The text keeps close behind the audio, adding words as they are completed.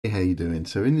Hey, how you doing?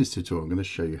 So in this tutorial I'm going to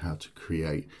show you how to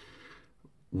create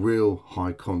real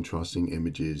high contrasting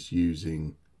images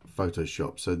using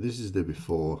Photoshop. So this is the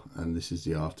before and this is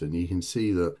the after, and you can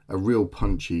see that a real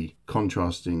punchy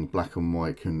contrasting black and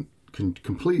white can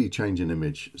completely change an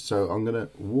image. So I'm going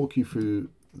to walk you through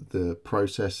the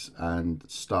process and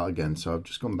start again. So I've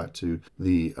just gone back to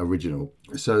the original.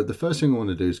 So the first thing I want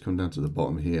to do is come down to the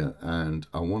bottom here, and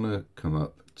I want to come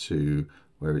up to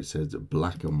where it says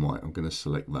black and white. I'm going to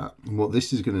select that. And what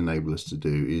this is going to enable us to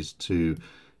do is to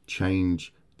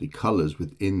change the colors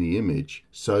within the image.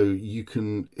 So you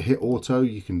can hit auto,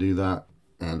 you can do that,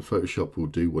 and Photoshop will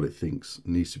do what it thinks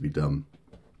needs to be done.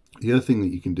 The other thing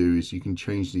that you can do is you can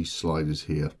change these sliders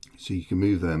here. So you can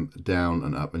move them down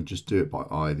and up and just do it by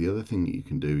eye. The other thing that you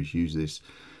can do is use this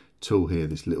tool here,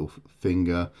 this little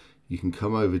finger. You can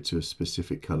come over to a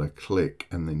specific color, click,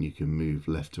 and then you can move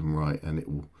left and right, and it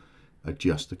will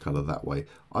adjust the color that way.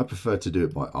 I prefer to do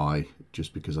it by eye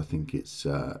just because I think it's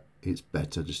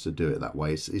better just to do it that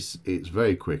way. It's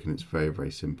very quick and it's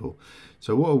very simple.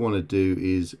 So what I want to do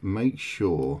is make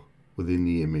sure within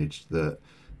the image that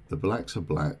the blacks are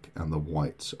black and the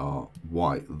whites are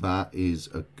white. That is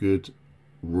a good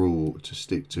rule to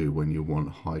stick to when you want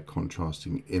high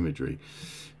contrasting imagery.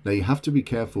 Now you have to be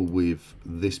careful with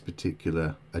this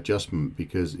particular adjustment,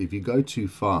 because if you go too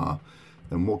far,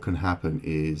 then what can happen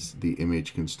is the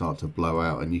image can start to blow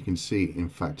out, and you can see in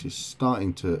fact it's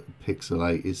starting to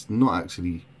pixelate. It's not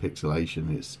actually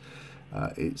pixelation,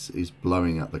 it's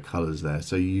blowing out the colors there.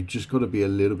 So you just got to be a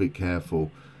little bit careful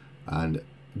and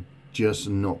just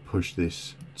not push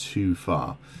this too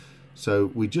far.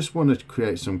 So we just want to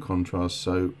create some contrast,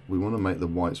 so we want to make the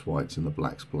whites whites and the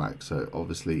blacks black. So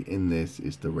obviously in this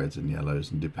is the reds and yellows,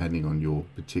 and depending on your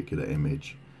particular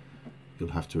image you'll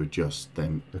have to adjust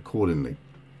them accordingly.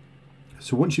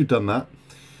 So once you've done that,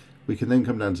 we can then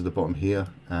come down to the bottom here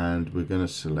and we're going to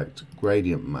select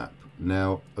gradient map.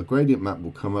 Now a gradient map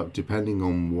will come up depending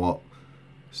on what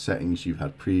settings you've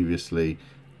had previously.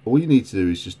 All you need to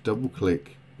do is just double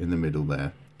click in the middle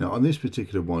there. Now on this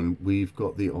particular one we've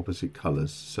got the opposite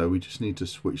colors, so we just need to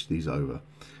switch these over.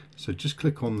 So just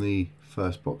click on the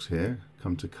first box here,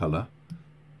 come to color,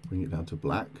 bring it down to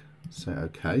black, say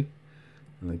OK.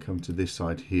 And then come to this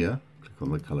side here, click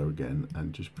on the color again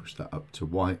and just push that up to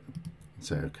white and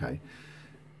say OK.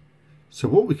 So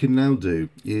what we can now do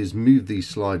is move these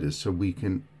sliders so we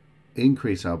can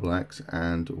increase our blacks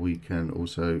and we can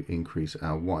also increase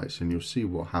our whites, and you'll see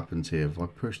what happens here. If I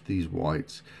push these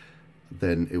whites,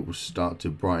 then it will start to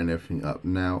brighten everything up.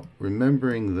 Now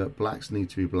remembering that blacks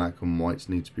need to be black and whites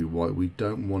need to be white, we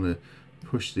don't want to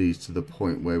push these to the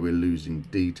point where we're losing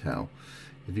detail.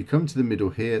 If you come to the middle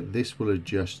here, this will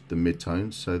adjust the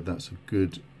midtones, so that's a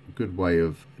good way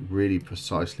of really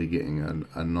precisely getting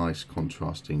a nice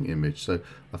contrasting image. So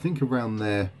I think around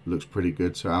there looks pretty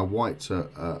good. So our whites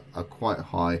are quite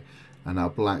high, and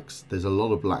our blacks, there's a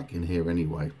lot of black in here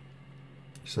anyway.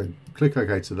 So click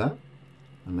OK to that,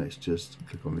 and let's just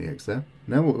click on the X there.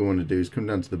 Now what we want to do is come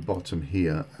down to the bottom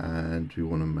here and we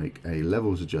want to make a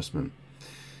levels adjustment.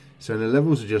 So in the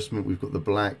levels adjustment, we've got the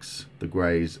blacks, the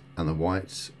grays and the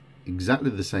whites, exactly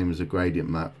the same as a gradient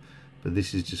map, but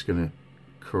this is just going to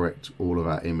correct all of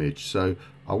our image. So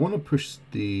I want to push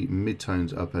the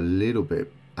midtones up a little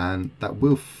bit, and that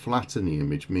will flatten the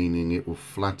image, meaning it will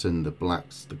flatten the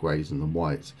blacks, the grays and the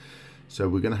whites. So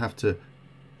we're going to have to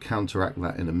counteract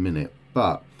that in a minute,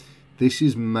 but this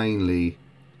is mainly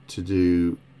to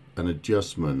do an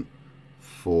adjustment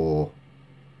for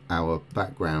our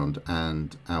background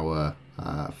and our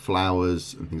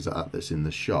flowers and things like that that's in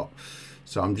the shot.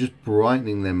 So I'm just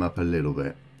brightening them up a little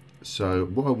bit. So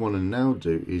what I want to now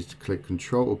do is to click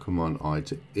Control or Command I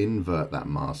to invert that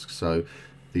mask, so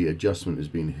the adjustment has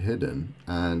been hidden.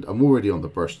 And I'm already on the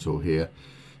brush tool here,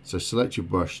 so select your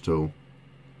brush tool.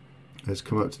 Let's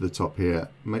come up to the top here,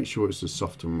 make sure it's a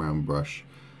soft and round brush,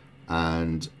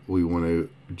 and we want to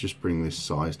just bring this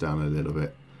size down a little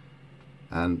bit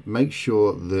and make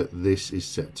sure that this is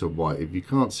set to white. If you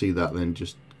can't see that, then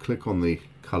just click on the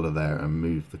color there and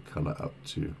move the color up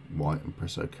to white and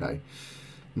press OK.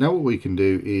 Now what we can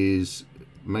do is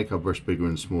make our brush bigger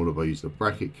and smaller by using the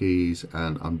bracket keys,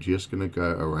 and I'm just going to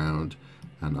go around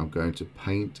and I'm going to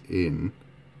paint in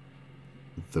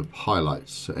the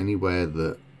highlights. So anywhere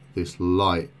that this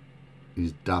light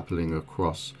is dappling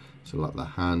across, so like the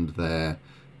hand there,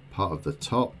 part of the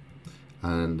top,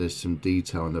 and there's some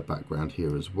detail in the background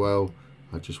here as well.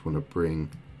 I just want to bring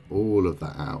all of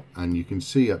that out, and you can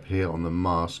see up here on the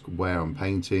mask where I'm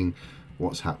painting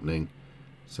what's happening.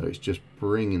 So it's just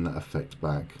bringing that effect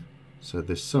back. So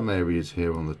there's some areas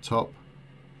here on the top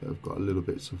that have got a little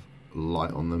bits of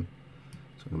light on them.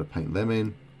 So I'm going to paint them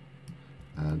in,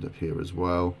 and up here as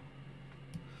well.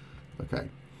 Okay,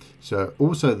 so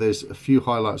also there's a few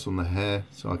highlights on the hair,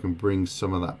 so I can bring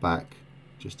some of that back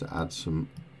just to add some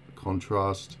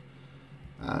contrast.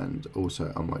 And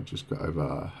also I might just go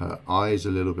over her eyes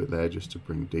a little bit there just to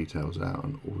bring details out,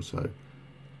 and also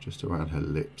just around her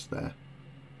lips there,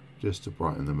 just to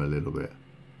brighten them a little bit.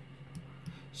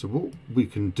 So what we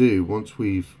can do once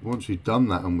we've done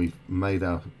that and we've made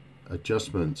our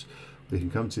adjustments, we can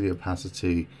come to the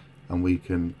opacity and we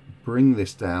can bring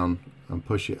this down and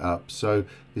push it up. So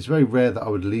it's very rare that I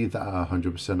would leave that at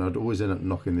 100%. I'd always end up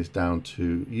knocking this down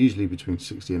to usually between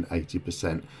 60 and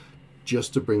 80%,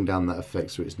 just to bring down that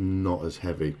effect so it's not as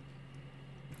heavy.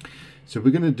 So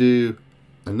we're going to do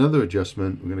another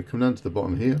adjustment. We're going to come down to the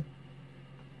bottom here,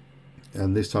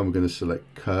 and this time we're going to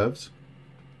select curves,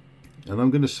 and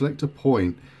I'm going to select a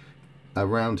point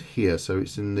around here, so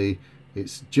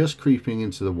it's just creeping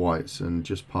into the whites and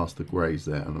just past the grays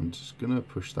there, and I'm just going to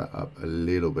push that up a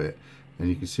little bit, and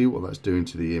you can see what that's doing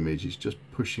to the image. It's just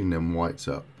pushing them whites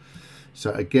up.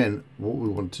 So again, what we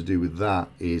want to do with that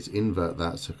is invert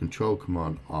that, so Control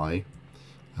Command I,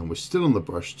 and we're still on the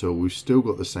brush tool, we've still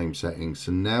got the same settings.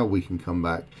 So now we can come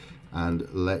back and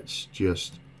let's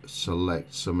just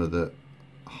select some of the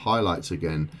highlights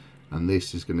again, and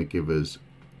this is going to give us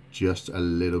just a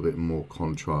little bit more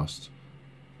contrast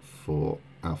for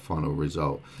our final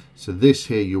result. So this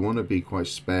here, you want to be quite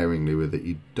sparingly with it.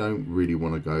 You don't really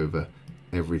want to go over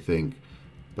everything,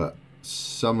 but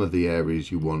some of the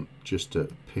areas you want just to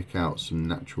pick out some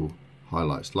natural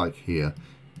highlights, like here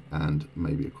and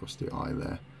maybe across the eye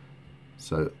there.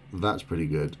 So that's pretty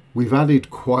good. We've added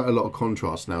quite a lot of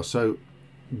contrast now. So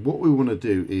what we want to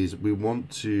do is we want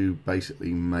to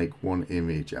basically make one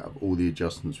image out of all the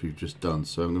adjustments we've just done.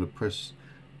 So I'm going to press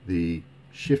the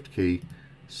Shift key,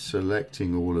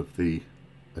 selecting all of the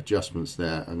adjustments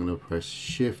there. I'm going to press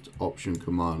Shift, Option,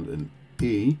 Command and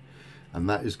E, and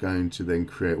that is going to then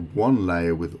create one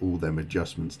layer with all them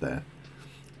adjustments there.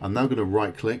 I'm now going to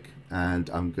right click and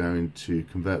I'm going to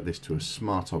convert this to a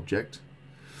smart object.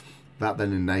 That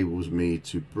then enables me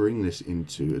to bring this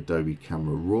into Adobe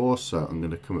Camera Raw. So I'm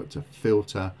going to come up to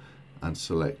Filter and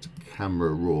select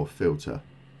Camera Raw Filter.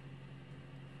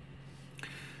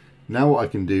 Now what I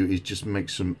can do is just make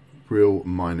some real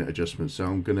minor adjustments. So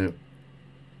I'm going to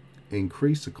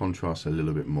increase the contrast a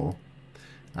little bit more.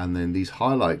 And then these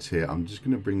highlights here, I'm just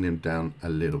going to bring them down a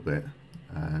little bit.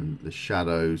 And the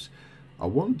shadows, I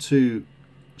want to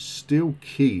still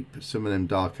keep some of them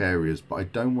dark areas, but I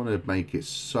don't want to make it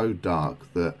so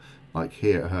dark that, like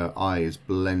here, her eye is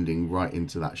blending right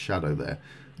into that shadow there.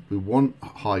 We want a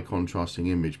high contrasting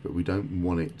image, but we don't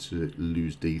want it to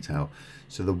lose detail.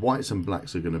 So the whites and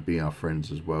blacks are going to be our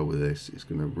friends as well with this. It's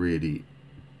going to really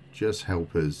just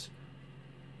help us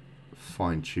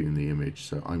fine tune the image.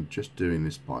 So I'm just doing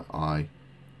this by eye.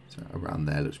 So around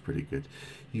there looks pretty good.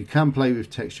 You can play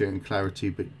with texture and clarity,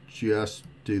 but just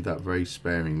do that very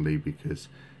sparingly, because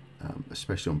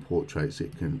especially on portraits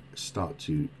it can start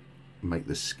to make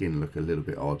the skin look a little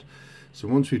bit odd. So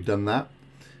once we've done that,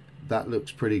 that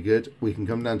looks pretty good. We can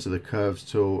come down to the curves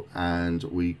tool and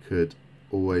we could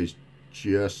always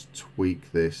just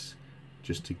tweak this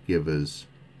just to give us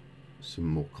some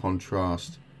more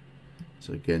contrast.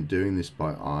 So again, doing this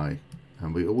by eye,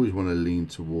 and we always want to lean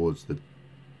towards the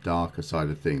darker side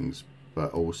of things,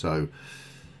 but also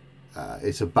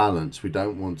it's a balance. We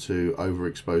don't want to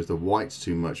overexpose the whites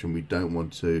too much, and we don't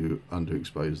want to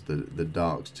underexpose the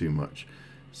darks too much.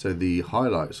 So the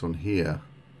highlights on here,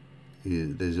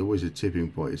 there's always a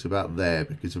tipping point. It's about there,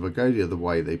 because if I go the other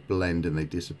way, they blend and they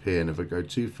disappear, and if I go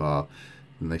too far,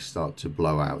 then they start to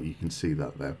blow out. You can see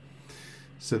that there.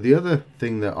 So the other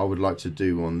thing that I would like to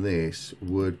do on this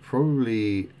would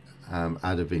probably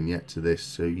add a vignette to this.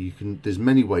 So you can, there's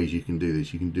many ways you can do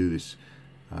this. You can do this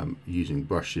using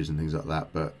brushes and things like that,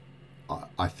 but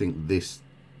I think this,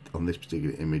 on this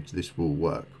particular image, this will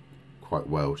work quite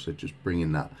well. So just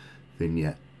bringing that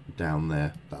vignette down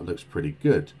there, that looks pretty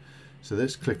good. So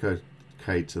let's click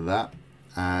OK to that,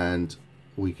 and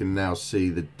we can now see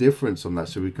the difference on that.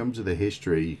 So we come to the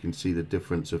history, you can see the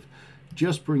difference of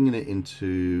just bringing it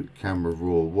into Camera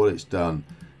Raw. What it's done,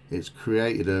 it's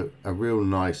created a real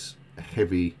nice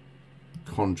heavy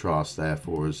contrast there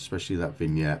for us, especially that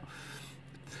vignette.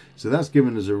 So that's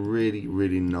given us a really,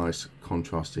 really nice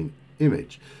contrasting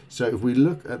image. So if we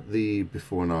look at the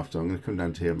before and after, I'm going to come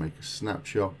down to here and make a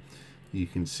snapshot. You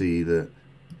can see that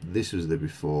this was the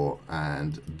before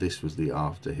and this was the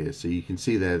after here. So you can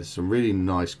see there's some really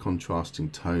nice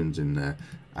contrasting tones in there,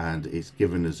 and it's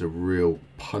given us a real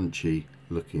punchy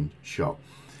looking shot.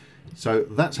 So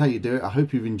that's how you do it. I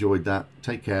hope you've enjoyed that.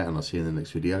 Take care, and I'll see you in the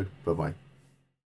next video. Bye bye.